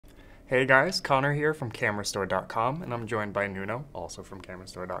Hey guys, Connor here from camerastore.com, and I'm joined by Nuno, also from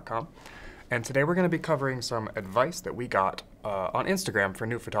camerastore.com. And today we're going to be covering some advice that we got on Instagram for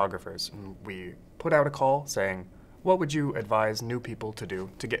new photographers. And we put out a call saying, what would you advise new people to do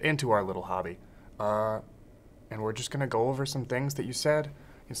to get into our little hobby? And we're just going to go over some things that you said,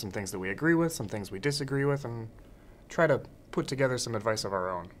 and some things that we agree with, some things we disagree with, and try to put together some advice of our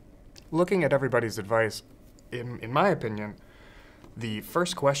own. Looking at everybody's advice, in my opinion, the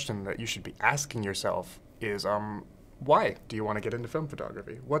first question that you should be asking yourself is, why do you want to get into film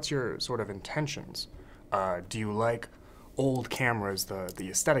photography? What's your sort of intentions? Do you like old cameras, the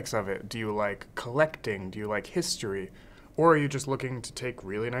aesthetics of it? Do you like collecting? Do you like history? Or are you just looking to take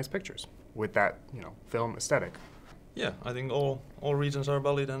really nice pictures with that, film aesthetic? Yeah, I think all reasons are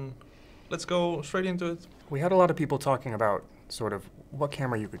valid, and let's go straight into it. We had a lot of people talking about sort of what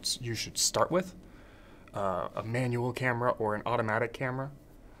camera you should start with. A manual camera or an automatic camera.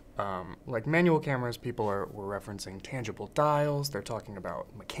 Like manual cameras, people were referencing tangible dials. They're talking about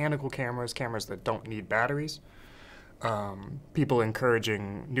mechanical cameras, cameras that don't need batteries. People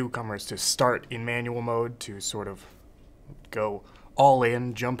encouraging newcomers to start in manual mode to sort of go all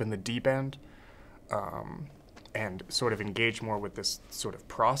in, jump in the deep end, and sort of engage more with this sort of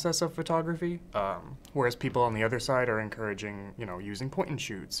process of photography. Whereas people on the other side are encouraging, using point and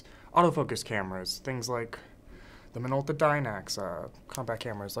shoots, autofocus cameras, things like the Minolta Dynax, compact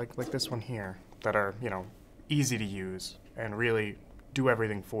cameras like this one here that are, easy to use and really do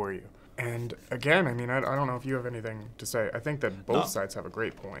everything for you. And again, I don't know if you have anything to say. I think that both sides have a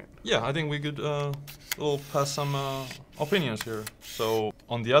great point. Yeah, I think we could we'll pass some opinions here. So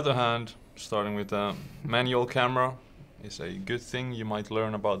on the other hand, starting with a manual camera is a good thing. You might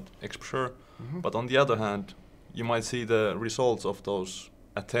learn about exposure, but on the other hand, you might see the results of those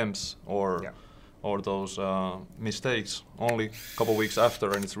attempts or those mistakes only a couple weeks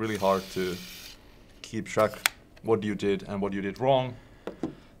after, and it's really hard to keep track what you did and what you did wrong.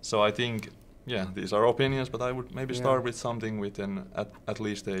 So I think, these are opinions, but I would maybe start with something with at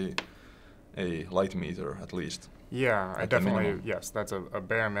least a light meter, at least. Yeah, I definitely, yes, that's a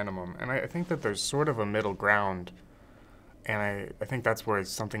bare minimum. And I think that there's sort of a middle ground, and I think that's where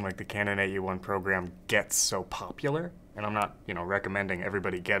something like the Canon AE1 program gets so popular. And I'm not, recommending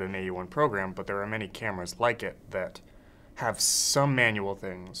everybody get an AE1 program, but there are many cameras like it that have some manual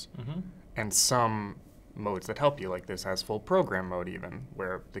things and some modes that help you. Like this has full program mode even,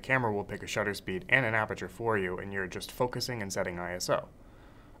 where the camera will pick a shutter speed and an aperture for you, and you're just focusing and setting ISO.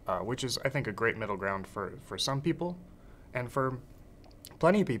 Which is, I think, a great middle ground for some people, and for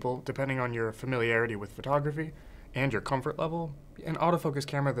plenty of people, depending on your familiarity with photography and your comfort level, an autofocus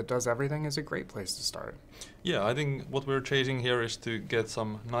camera that does everything is a great place to start. Yeah, I think what we're chasing here is to get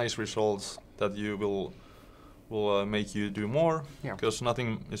some nice results that you will make you do more. Yeah. Because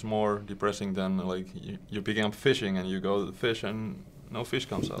nothing is more depressing than like you're picking up fishing and you go to the fish and no fish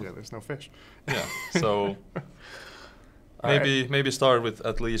comes out. Yeah, there's no fish. Yeah, so. Maybe start with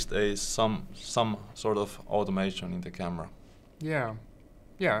at least some sort of automation in the camera. Yeah,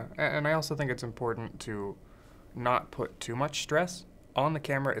 and I also think it's important to not put too much stress on the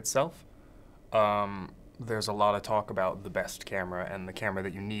camera itself. There's a lot of talk about the best camera and the camera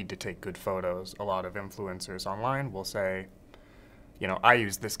that you need to take good photos. A lot of influencers online will say, I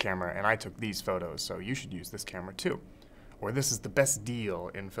used this camera and I took these photos, so you should use this camera too. Or this is the best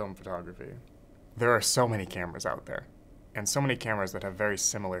deal in film photography. There are so many cameras out there. And so many cameras that have very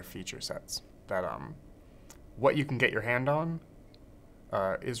similar feature sets that what you can get your hand on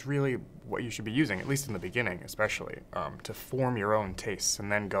is really what you should be using, at least in the beginning especially, to form your own tastes and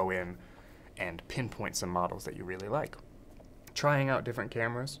then go in and pinpoint some models that you really like. Trying out different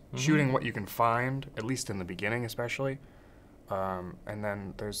cameras, shooting what you can find, at least in the beginning especially, and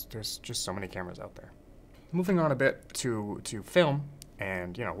then there's just so many cameras out there. Moving on a bit to film,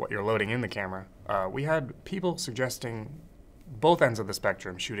 and what you're loading in the camera, we had people suggesting both ends of the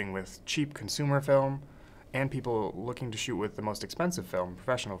spectrum, shooting with cheap consumer film and people looking to shoot with the most expensive film,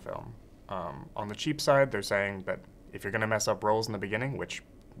 professional film. On the cheap side, they're saying that if you're going to mess up rolls in the beginning, which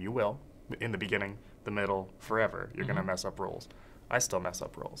you will, in the beginning, the middle, forever, you're going to mess up rolls. I still mess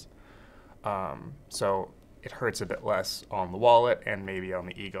up rolls. So it hurts a bit less on the wallet and maybe on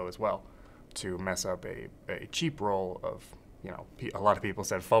the ego as well to mess up a cheap roll of, a lot of people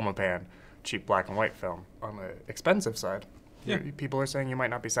said Fomapan, cheap black and white film. On the expensive side, people are saying you might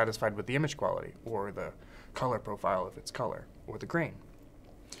not be satisfied with the image quality or the color profile if it's color or the grain.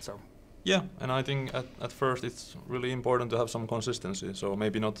 So. Yeah, and I think at first it's really important to have some consistency. So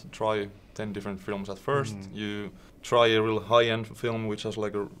maybe not try 10 different films at first. You try a real high-end film which has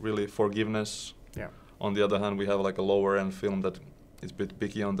like a really forgiveness. Yeah. On the other hand, we have like a lower-end film that is a bit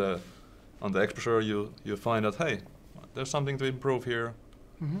picky on the on the exposure you find that, hey, there's something to improve here.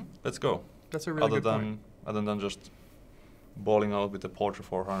 Let's go. That's a really good point. Other than just balling out with the Portra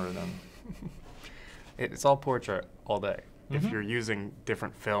 400 and It's all portrait all day. If you're using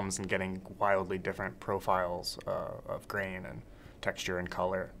different films and getting wildly different profiles of grain and texture and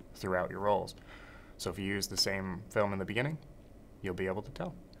color throughout your rolls. So if you use the same film in the beginning, you'll be able to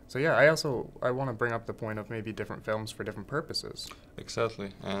tell. So yeah, I want to bring up the point of maybe different films for different purposes.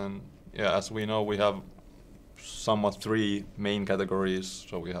 Exactly. And yeah, as we know, we have somewhat three main categories.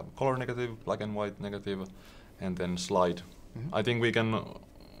 So we have color negative, black and white negative, and then slide. I think we can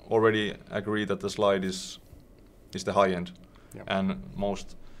already agree that the slide is the high end, and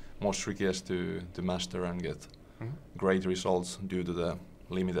most trickiest to master and get great results due to the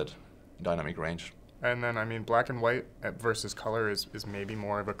limited dynamic range. And then, I mean, black and white versus color is maybe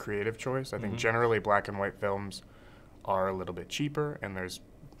more of a creative choice. I think generally black and white films are a little bit cheaper, and there's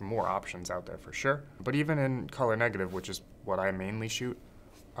more options out there for sure. But even in color negative, which is what I mainly shoot,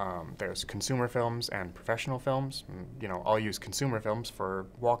 there's consumer films and professional films. And, you know, I'll use consumer films for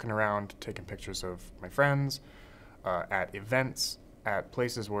walking around, taking pictures of my friends, at events, at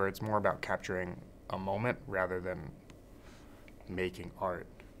places where it's more about capturing a moment rather than making art.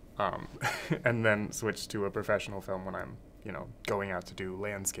 And then switch to a professional film when I'm, you know, going out to do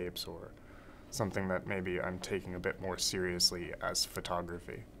landscapes or something that maybe I'm taking a bit more seriously as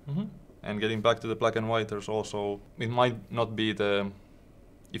photography. And getting back to the black and white, there's also, it might not be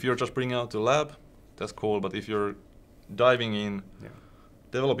if you're just bringing out the lab, that's cool, but if you're diving in,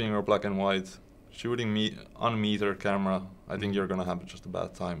 developing your black and white, shooting unmetered camera, I think you're gonna have just a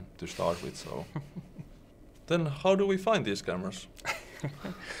bad time to start with, so. Then how do we find these cameras?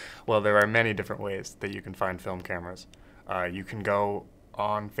 Well, there are many different ways that you can find film cameras. You can go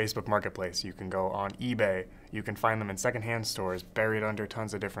on Facebook Marketplace, you can go on eBay, you can find them in secondhand stores buried under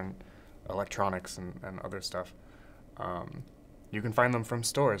tons of different electronics and other stuff. You can find them from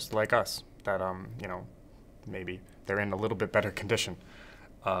stores like us that, you know, maybe they're in a little bit better condition.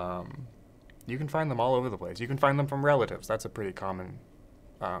 You can find them all over the place. You can find them from relatives. That's a pretty common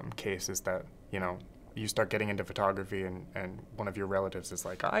case, is that, you know, you start getting into photography and one of your relatives is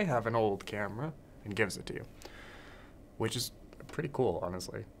like, I have an old camera, and gives it to you, which is pretty cool,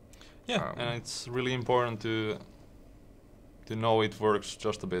 honestly. Yeah, and it's really important to know it works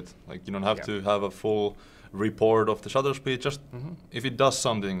just a bit. Like, you don't have to have a full report of the shutter speed. Just if it does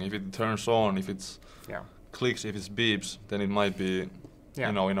something, if it turns on, if it's clicks, if it beeps, then it might be,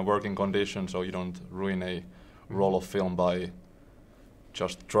 you know, in a working condition, so you don't ruin a roll of film by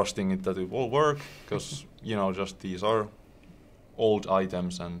just trusting it that it will work, because you know, just these are old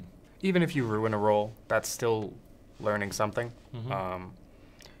items, and even if you ruin a roll, that's still learning something.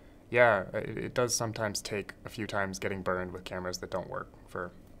 It does sometimes take a few times getting burned with cameras that don't work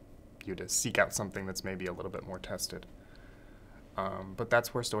for you to seek out something that's maybe a little bit more tested. But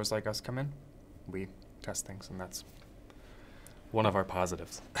that's where stores like us come in. We test things, and that's one of our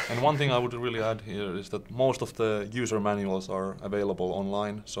positives. And one thing I would really add here is that most of the user manuals are available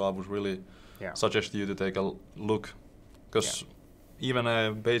online, so I would really suggest you to take a look, because even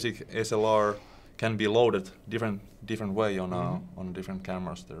a basic SLR can be loaded different way on different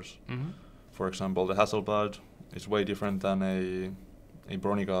cameras. There's, for example, the Hasselblad is way different than a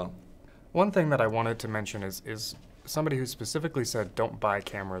Bronica. One thing that I wanted to mention is somebody who specifically said don't buy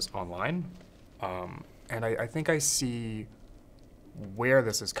cameras online, and I think I see where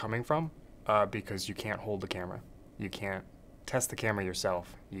this is coming from, because you can't hold the camera. You can't test the camera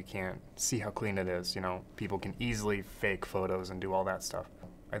yourself. You can't see how clean it is. You know, people can easily fake photos and do all that stuff.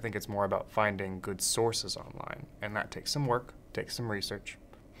 I think it's more about finding good sources online, and that takes some work, takes some research.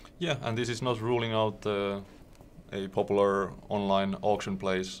 Yeah, and this is not ruling out a popular online auction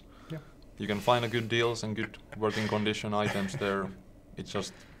place. Yeah. You can find good deals and good working condition items there. It's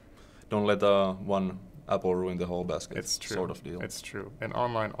just, don't let one apple ruin the whole basket. It's true. Sort of deal. It's true. An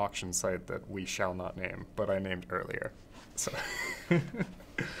online auction site that we shall not name, but I named earlier. So,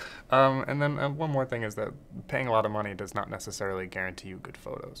 and then one more thing is that paying a lot of money does not necessarily guarantee you good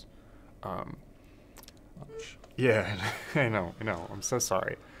photos. Yeah, I know. I'm so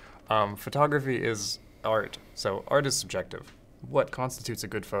sorry. Photography is art, so art is subjective. What constitutes a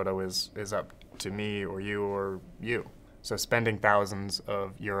good photo is up to me or you. So spending thousands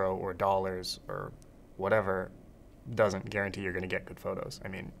of euro or dollars or whatever doesn't guarantee you're going to get good photos. I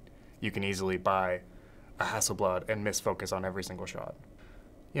mean, you can easily buy a Hasselblad and miss focus on every single shot.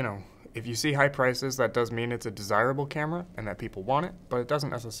 You know, if you see high prices, that does mean it's a desirable camera and that people want it, but it doesn't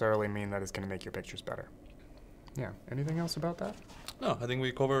necessarily mean that it's going to make your pictures better. Yeah, anything else about that? No, I think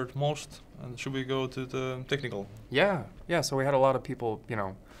we covered most. And should we go to the technical? Yeah, so we had a lot of people, you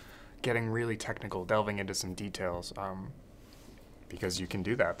know, getting really technical, delving into some details, because you can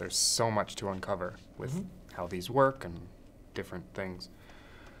do that. There's so much to uncover with how these work and different things.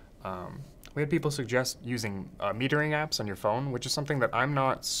 We had people suggest using metering apps on your phone, which is something that I'm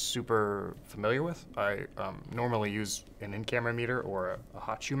not super familiar with. I normally use an in-camera meter or a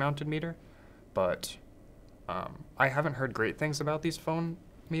hot shoe mounted meter, but I haven't heard great things about these phone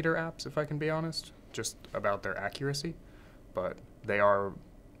meter apps, if I can be honest, just about their accuracy, but they are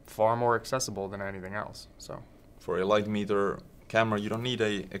far more accessible than anything else. So For a light meter camera, you don't need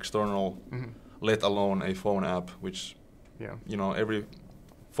a external, let alone a phone app, which, every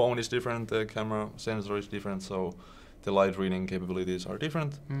phone is different, the camera sensor is different, so the light reading capabilities are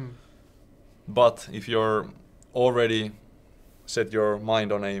different. But if you're already set your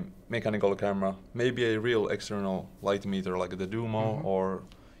mind on a mechanical camera, maybe a real external light meter like the Dumo or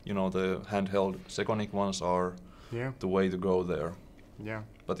the handheld Seconic ones are the way to go there. Yeah.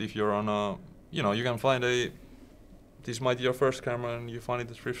 But if you're on a, you can find this might be your first camera and you find it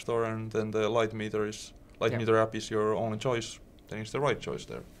at a thrift store, and then the light meter app is your only choice, then it's the right choice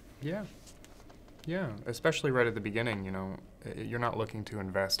there. Yeah. Yeah, especially right at the beginning, you're not looking to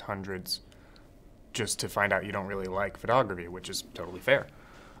invest hundreds just to find out you don't really like photography, which is totally fair.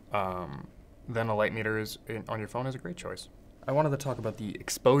 Then a light meter on your phone is a great choice. I wanted to talk about the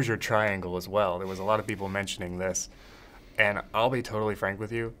exposure triangle as well. There was a lot of people mentioning this, and I'll be totally frank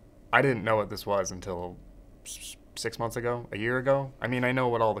with you. I didn't know what this was until 6 months ago, a year ago. I mean, I know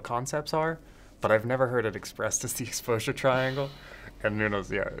what all the concepts are, but I've never heard it expressed as the exposure triangle. And Nuno's,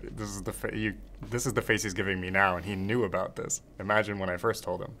 this is the face he's giving me now, and he knew about this. Imagine when I first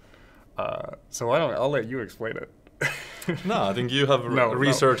told him. So I'll let you explain it. No, I think you have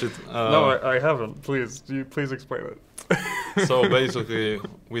researched it. No, I haven't. Please explain it. So basically,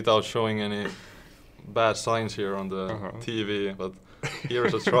 without showing any bad signs here on the TV, but here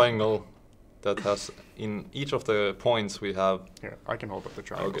is a triangle that has, in each of the points we have... Yeah, I can hold up the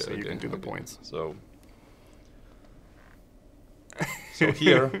triangle you can do the points. So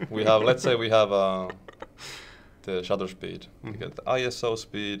here we have, let's say we have the shutter speed. We get the ISO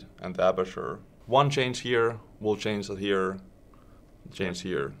speed and the aperture. One change here will change that here, change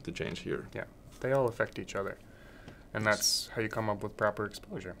here to change here. Yeah, they all affect each other. And that's how you come up with proper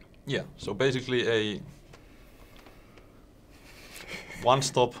exposure. Yeah, so basically one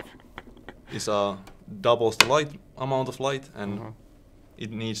stop is doubles the light amount of light, and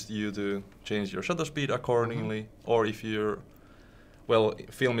it needs you to change your shutter speed accordingly. Or if you're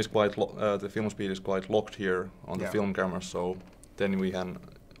film is quite the film speed is quite locked here on the film camera, so then we can,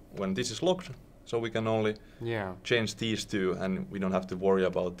 when this is locked, so we can only change these two, and we don't have to worry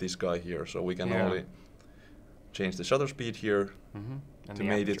about this guy here. So we can only change the shutter speed here to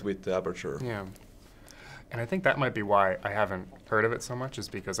mate it with the aperture. Yeah. And I think that might be why I haven't heard of it so much, is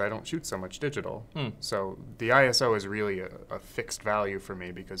because I don't shoot so much digital. So the ISO is really a fixed value for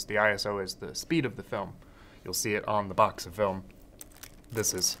me, because the ISO is the speed of the film. You'll see it on the box of film.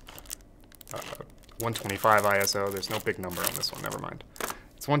 This is 125 ISO. There's no big number on this one, never mind.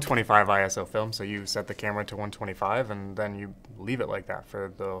 It's 125 ISO film, so you set the camera to 125, and then you leave it like that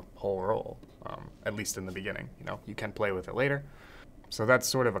for the whole roll, at least in the beginning. You can play with it later. So that's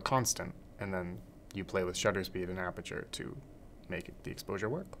sort of a constant, and then you play with shutter speed and aperture to make the exposure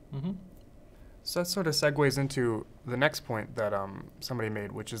work. So that sort of segues into the next point that somebody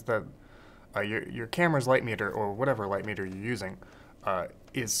made, which is that your camera's light meter, or whatever light meter you're using,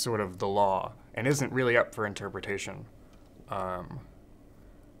 is sort of the law and isn't really up for interpretation,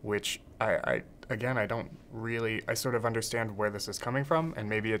 which I sort of understand where this is coming from, and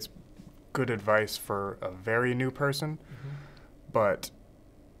maybe it's good advice for a very new person, but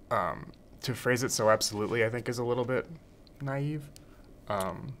to phrase it so absolutely, I think, is a little bit naive.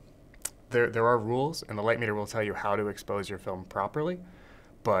 There are rules, and the light meter will tell you how to expose your film properly,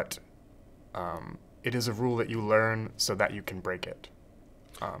 but it is a rule that you learn so that you can break it,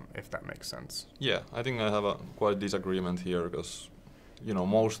 if that makes sense. Yeah, I think I have a quite disagreement here, because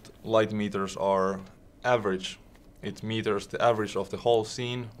most light meters are average. It meters the average of the whole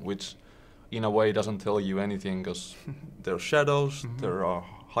scene, which in a way doesn't tell you anything, because there are shadows, there are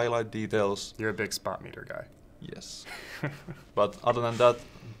highlight details. You're a big spot meter guy. Yes. But other than that,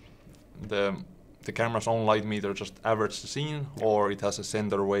 the camera's own light meter just averages the scene, or it has a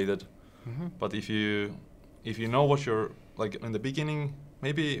center weighted. But if you know what you're, like in the beginning,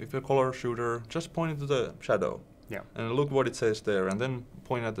 maybe if you're a color shooter, just point it to the shadow. Yeah. And look what it says there, and then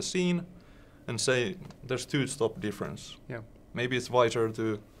point at the scene and say there's 2-stop difference. Yeah. Maybe it's wiser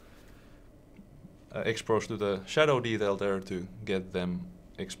to expose to the shadow detail there to get them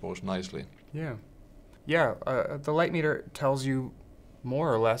exposed nicely. Yeah. Yeah, the light meter tells you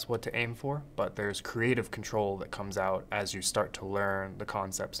more or less what to aim for, but there's creative control that comes out as you start to learn the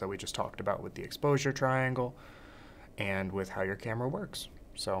concepts that we just talked about with the exposure triangle and with how your camera works.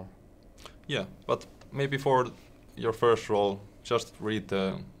 So, yeah, but maybe for your first roll, just read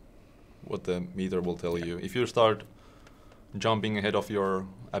what the meter will tell you. If you start jumping ahead of your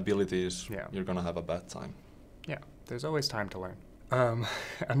abilities, you're gonna have a bad time. Yeah, there's always time to learn.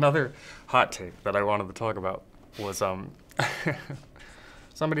 Another hot take that I wanted to talk about was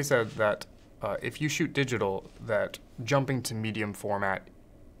somebody said that if you shoot digital, that jumping to medium format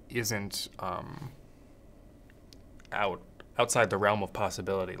isn't outside the realm of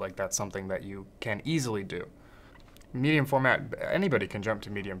possibility. Like, that's something that you can easily do. Medium format, anybody can jump to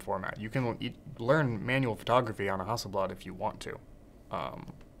medium format. You can learn manual photography on a Hasselblad if you want to.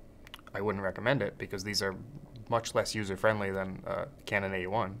 I wouldn't recommend it because these are much less user-friendly than Canon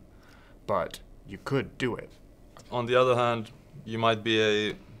A1, but you could do it. On the other hand, you might be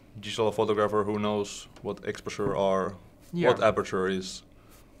a digital photographer who knows what exposure are, what aperture is,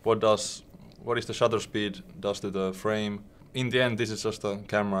 what is the shutter speed does to the frame. In the end, this is just a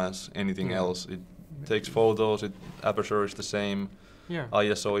camera as anything else. It takes photos, aperture is the same,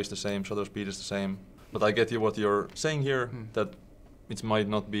 ISO is the same, shutter speed is the same. But I get you what you're saying here, that it might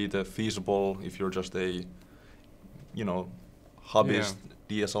not be the feasible if you're just a, hobbyist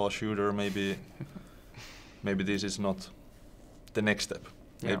DSLR shooter. Maybe this is not the next step.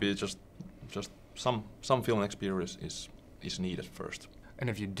 Maybe just some film experience is needed first. And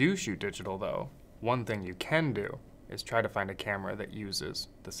if you do shoot digital, though, one thing you can do is try to find a camera that uses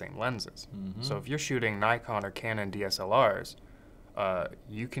the same lenses. So if you're shooting Nikon or Canon DSLRs,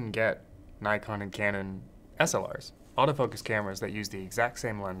 you can get Nikon and Canon SLRs, autofocus cameras that use the exact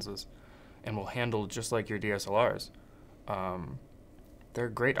same lenses and will handle just like your DSLRs. They're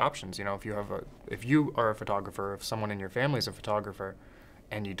great options. If you are a photographer, if someone in your family is a photographer,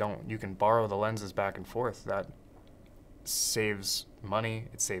 and you can borrow the lenses back and forth. That saves money,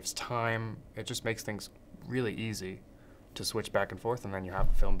 it saves time, it just makes things really easy to switch back and forth, and then you have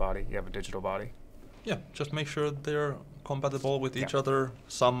a film body, you have a digital body. Yeah, just make sure they're compatible with each other.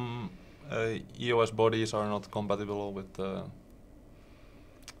 Some EOS bodies are not compatible with the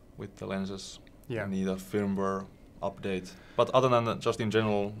lenses. You need a firmware update. But other than that, just in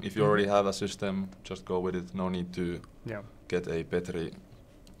general, if you already have a system, just go with it. No need to get a Petri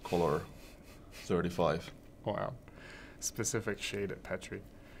color 35. Wow. Specific shade at Petri.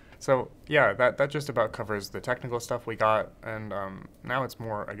 So yeah, that just about covers the technical stuff we got, and now it's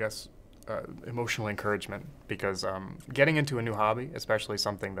more, I guess, emotional encouragement, because getting into a new hobby, especially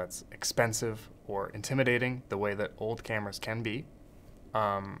something that's expensive or intimidating the way that old cameras can be,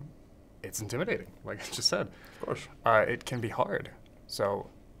 it's intimidating, like I just said. Of course. It can be hard. So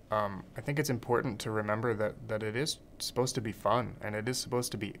I think it's important to remember that it is supposed to be fun, and it is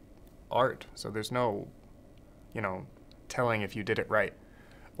supposed to be art. So there's no, telling if you did it right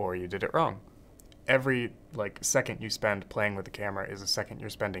or you did it wrong. Every second you spend playing with the camera is a second you're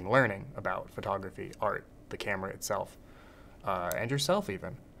spending learning about photography, art, the camera itself, and yourself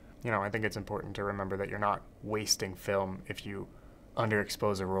even. I think it's important to remember that you're not wasting film if you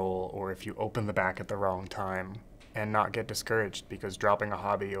underexpose a roll or if you open the back at the wrong time, and not get discouraged because dropping a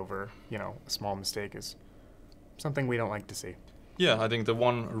hobby over, a small mistake is something we don't like to see. Yeah, I think the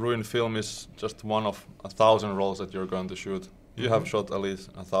one ruined film is just one of 1,000 rolls that you're going to shoot. You have shot at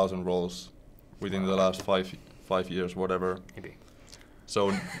least 1,000 rolls within the last five years, whatever. Maybe.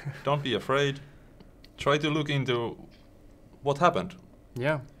 So don't be afraid. Try to look into what happened.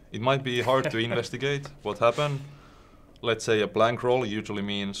 Yeah. It might be hard to investigate what happened. Let's say a blank roll usually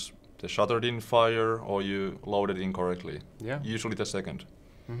means the shutter didn't fire or you loaded incorrectly. Yeah. Usually the second.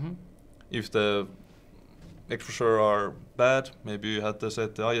 If the exposure are bad, maybe you had to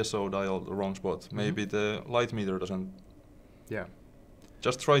set the ISO dial the wrong spot. Maybe the light meter doesn't. Yeah.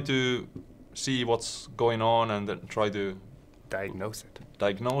 Just try to see what's going on and then try to diagnose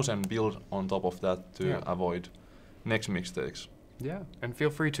and build on top of that to avoid next mistakes. Yeah, and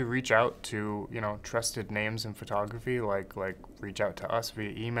feel free to reach out to, trusted names in photography, like reach out to us via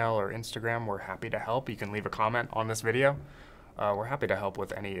email or Instagram. We're happy to help. You can leave a comment on this video. We're happy to help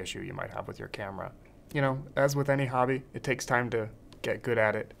with any issue you might have with your camera. As with any hobby, it takes time to get good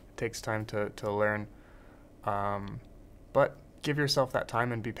at it. It takes time to learn. But give yourself that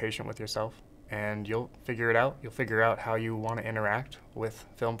time and be patient with yourself, and you'll figure it out. You'll figure out how you want to interact with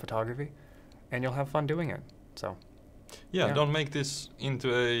film photography, and you'll have fun doing it. So. Yeah, don't make this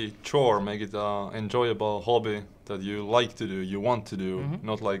into a chore. Make it an enjoyable hobby that you like to do, you want to do,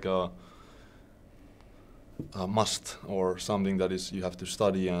 not like a must or something that is you have to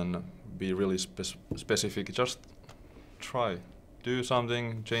study and be really specific. Just try. do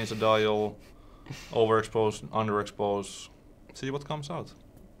something, change the dial, overexpose, underexpose, see what comes out.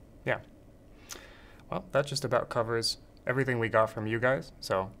 Yeah. Well, that just about covers everything we got from you guys.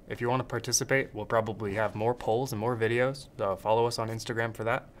 So if you want to participate, we'll probably have more polls and more videos. Follow us on Instagram for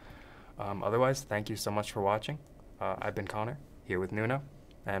that. Otherwise, thank you so much for watching. I've been Connor, here with Nuno,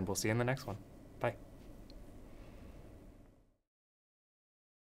 and we'll see you in the next one.